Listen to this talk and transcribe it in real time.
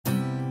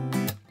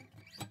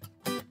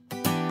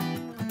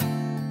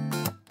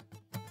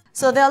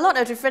So there are a lot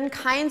of different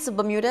kinds of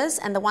Bermudas,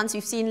 and the ones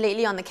we've seen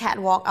lately on the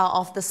catwalk are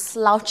of the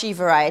slouchy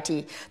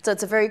variety. So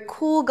it's a very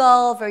cool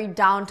girl, very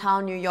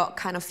downtown New York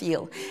kind of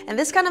feel. And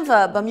this kind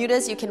of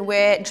Bermudas you can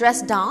wear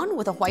dressed down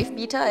with a wife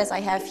beater, as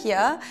I have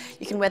here.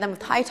 You can wear them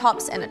with high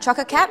tops and a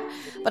trucker cap.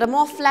 But a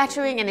more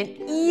flattering and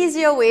an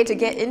easier way to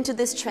get into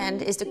this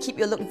trend is to keep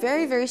your look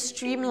very, very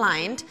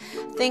streamlined.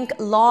 Think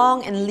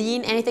long and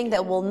lean, anything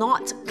that will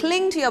not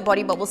cling to your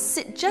body but will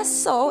sit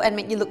just so and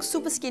make you look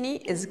super skinny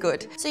is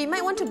good. So you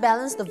might want to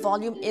balance the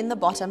volume in the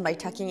bottom by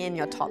tucking in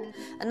your top.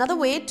 Another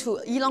way to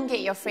elongate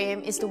your frame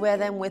is to wear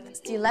them with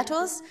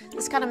stilettos.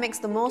 This kind of makes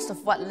the most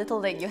of what little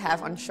leg you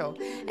have on show.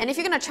 And if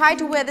you're going to try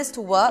to wear this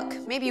to work,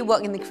 maybe you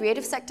work in the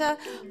creative sector,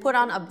 put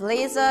on a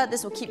blazer.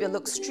 This will keep your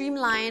look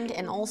streamlined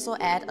and also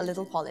add a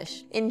little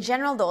polish. In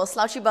general though,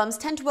 slouchy bums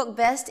tend to work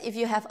best if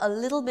you have a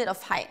little bit of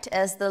height,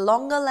 as the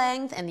longer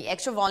length and the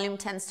extra volume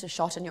tends to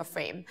shorten your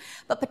frame.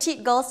 But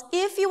petite girls,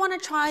 if you want to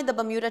try the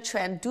Bermuda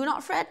trend, do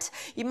not fret.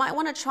 You might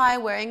want to try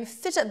wearing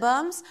fitted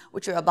bums,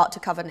 which we're about to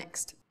cover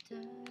next.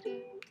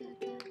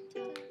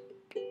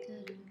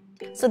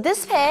 So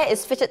this pair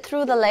is fitted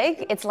through the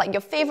leg. It's like your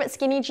favorite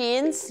skinny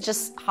jeans,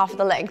 just half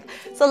the length.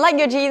 So like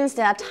your jeans,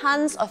 there are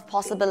tons of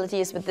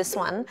possibilities with this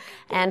one.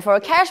 And for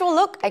a casual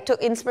look, I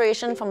took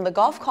inspiration from the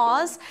golf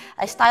course.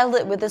 I styled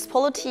it with this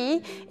polo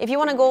tee. If you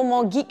want to go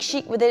more geek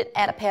chic with it,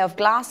 add a pair of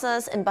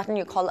glasses and button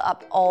your collar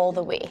up all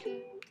the way.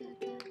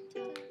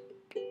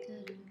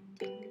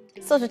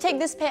 So to take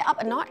this pair up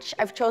a notch,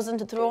 I've chosen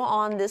to throw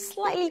on this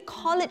slightly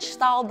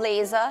college-style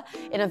blazer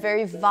in a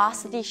very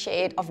varsity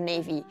shade of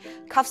navy.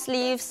 Cuff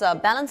sleeves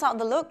balance out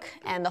the look,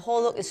 and the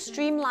whole look is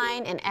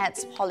streamlined and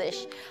adds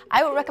polish.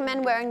 I would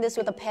recommend wearing this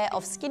with a pair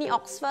of skinny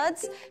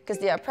Oxfords because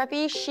they are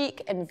preppy,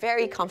 chic, and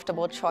very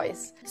comfortable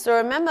choice. So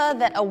remember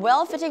that a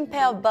well-fitting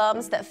pair of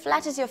bums that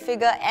flatters your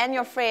figure and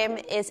your frame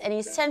is an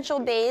essential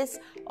base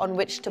on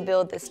which to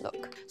build this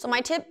look. So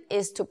my tip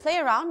is to play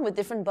around with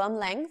different bum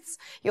lengths.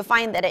 You'll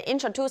find that an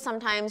inch or two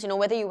sometimes,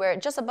 whether you wear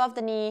it just above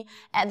the knee,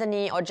 at the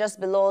knee, or just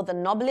below the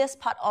knobbliest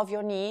part of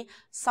your knee,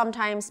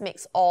 sometimes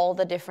makes all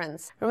the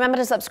difference. Remember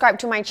to subscribe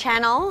to my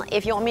channel.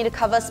 If you want me to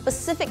cover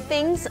specific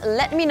things,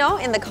 let me know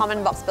in the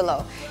comment box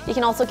below. You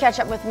can also catch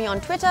up with me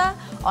on Twitter,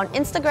 on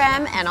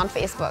Instagram, and on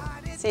Facebook.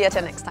 See you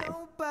till next time.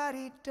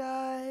 Nobody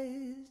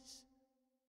does.